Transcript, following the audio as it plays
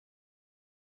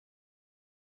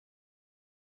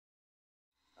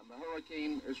The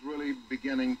hurricane is really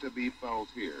beginning to be felt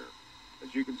here.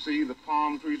 As you can see, the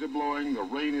palm trees are blowing, the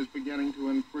rain is beginning to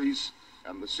increase,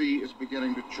 and the sea is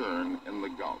beginning to churn in the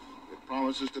Gulf. It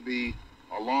promises to be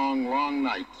a long, long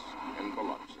night in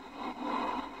Biloxi.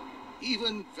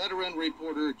 Even veteran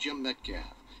reporter Jim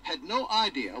Metcalf had no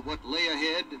idea what lay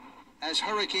ahead as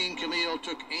Hurricane Camille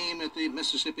took aim at the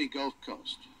Mississippi Gulf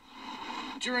Coast.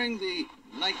 During the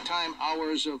nighttime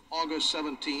hours of August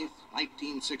 17th,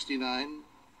 1969,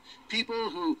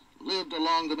 people who lived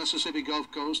along the Mississippi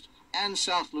Gulf Coast and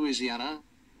South Louisiana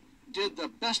did the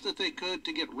best that they could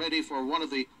to get ready for one of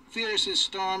the fiercest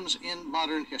storms in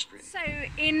modern history. So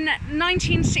in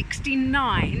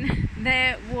 1969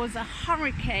 there was a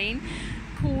hurricane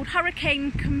called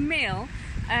Hurricane Camille.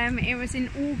 It was in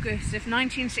August of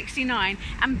 1969,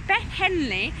 and Beth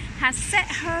Henley has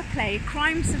set her play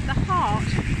Crimes of the Heart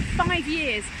 5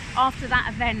 years after that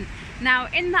event. Now,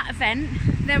 in that event,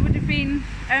 there would have been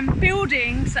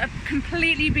buildings that have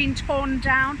completely been torn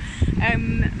down,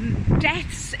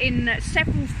 deaths in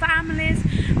several families,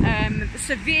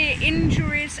 severe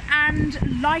injuries, and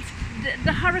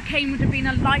the hurricane would have been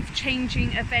a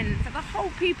life-changing event for the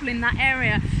whole people in that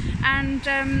area. And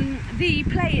the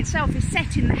play itself is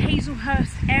set in the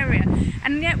Hazelhurst area,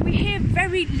 and yet we hear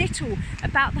very little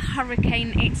about the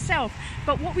hurricane itself.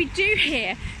 But what we do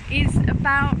hear is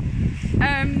about,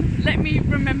 let me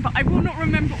remember, I will not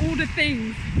remember all the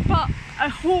things, but a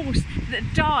horse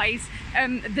that dies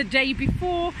the day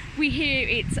before. We hear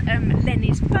it's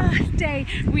Lenny's birthday.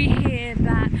 We hear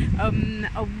that a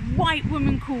white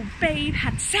woman called Babe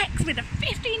had sex with a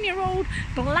 15-year-old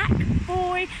black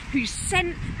boy who's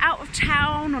sent out of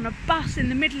town on a bus in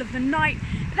the middle of the night.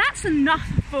 That's enough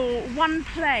for one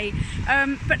play,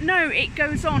 but no, it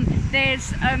goes on.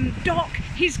 There's Doc.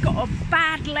 He's got a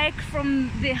bad leg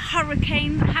from the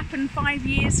hurricane that happened 5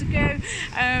 years ago.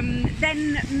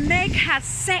 Then Meg has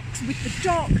sex with the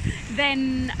Doc.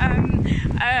 Then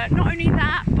not only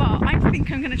that, but I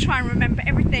think I'm going to try and remember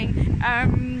everything.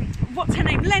 What's her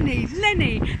name? Lenny.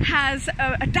 Lenny has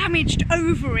a damaged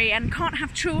ovary and can't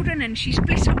have children, and she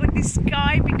split up with this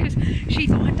guy because she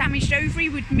thought a damaged ovary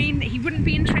would mean that he wouldn't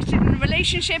be interested in a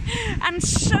relationship. And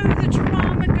so the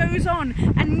drama goes on,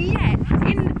 and yet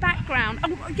in the background,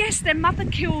 oh yes, their mother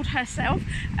killed herself.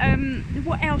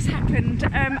 What else happened?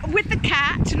 With the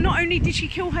cat, not only did she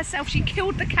kill herself, she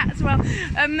killed the cat as well.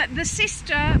 The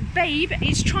sister, Babe,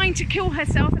 is trying to kill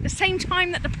herself at the same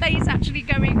time that the play is actually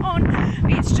going on.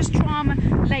 It's just drama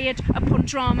layered upon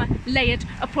drama, layered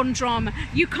upon drama.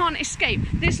 You can't escape.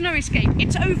 There's no escape.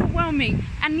 It's overwhelming.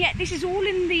 And yet this is all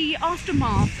in the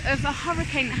aftermath of a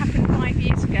hurricane that happened 5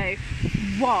 years ago.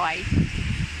 Why?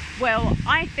 Well,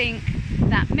 I think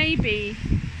that maybe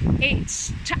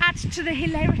it's to add to the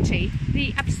hilarity,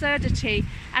 the absurdity,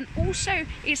 and also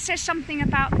it says something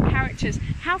about the characters.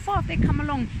 How far have they come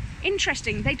along?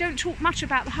 Interesting, they don't talk much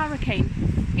about the hurricane.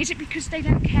 Is it because they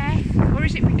don't care? Or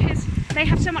is it because they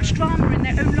have so much drama in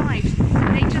their own lives?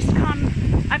 They just can't.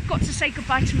 I've got to say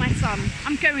goodbye to my son.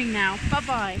 I'm going now.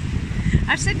 Bye-bye.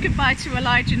 I've said goodbye to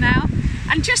Elijah now.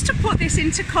 And just to put this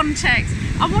into context,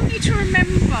 I want you to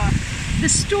remember the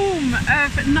storm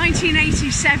of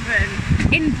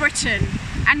 1987 in Britain.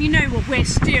 And you know what, we're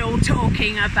still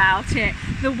talking about it.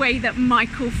 The way that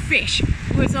Michael Fish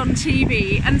was on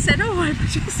TV and said, oh, I've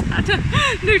just had a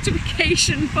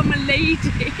notification from a lady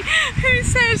who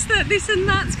says that this and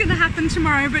that's going to happen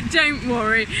tomorrow, but don't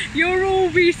worry, you'll all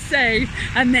be safe.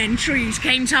 And then trees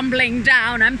came tumbling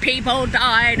down and people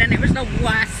died, and it was the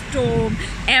worst storm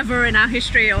ever in our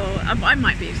history. Or I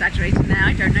might be exaggerating there,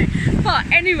 I don't know.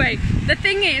 But anyway, the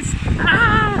thing is,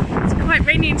 it's quite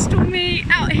rainy and stormy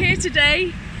out here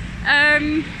today.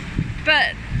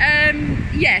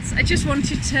 Yes, I just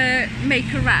wanted to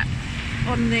make a wrap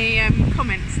on the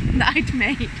comments that I'd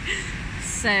made.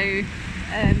 So, yeah,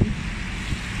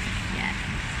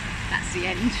 that's the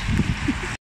end.